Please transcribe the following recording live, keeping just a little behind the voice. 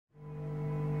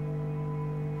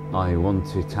I want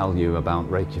to tell you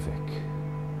about Reykjavik.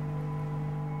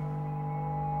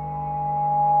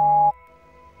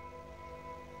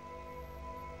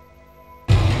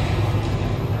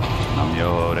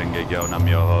 Nam-myoho Renge-kyo,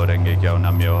 Nam-myoho Renge-kyo,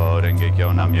 Nam-myoho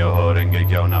Renge-kyo, Nam-myoho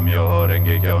Renge-kyo, Nam-myoho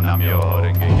Renge-kyo, Nam-myoho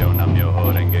Renge-kyo,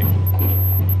 Nam-myoho Renge-kyo.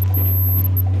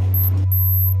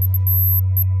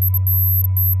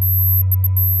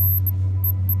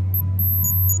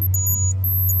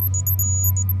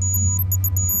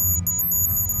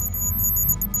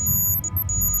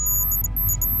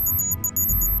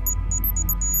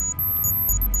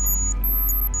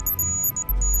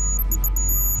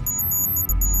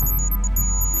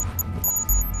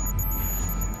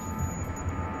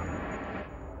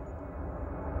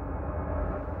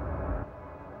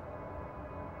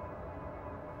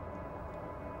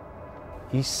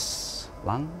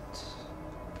 Ísland?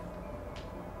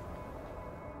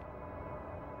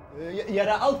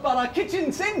 Göra allt bara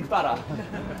kitchen sink bara.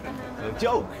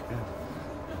 Joke.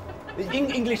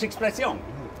 English expression.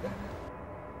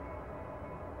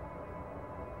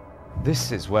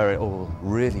 This is where it all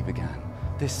really began.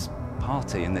 This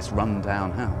party in this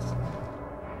run-down house.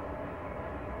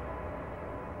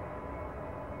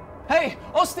 Hey,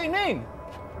 Austin Min!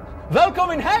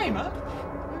 Välkommen hem!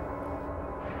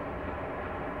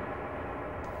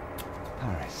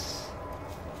 Paris.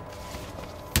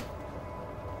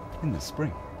 In the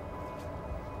spring.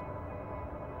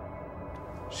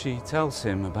 She tells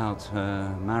him about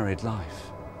her married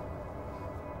life.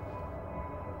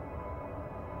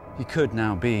 He could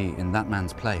now be in that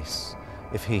man's place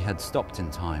if he had stopped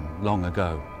in time long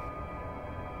ago.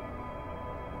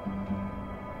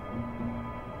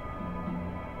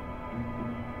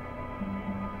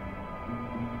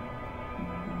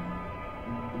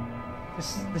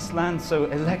 This land's so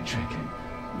electric.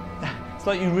 It's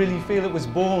like you really feel it was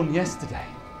born yesterday.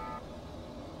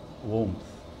 Warmth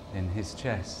in his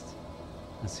chest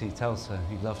as he tells her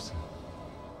he loves her.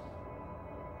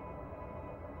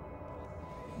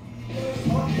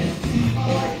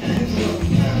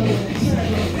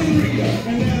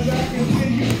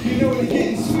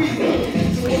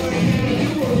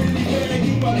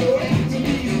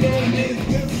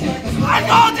 I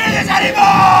can't do this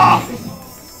anymore!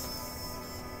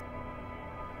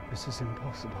 This is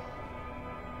impossible.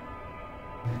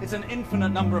 It's an infinite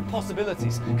number of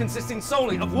possibilities, consisting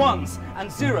solely of ones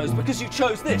and zeros, because you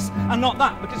chose this and not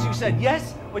that, because you said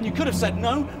yes when you could have said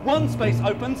no. One space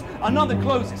opens, another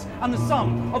closes, and the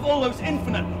sum of all those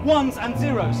infinite ones and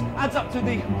zeros adds up to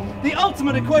the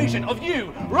ultimate equation of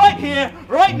you, right here,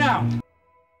 right now.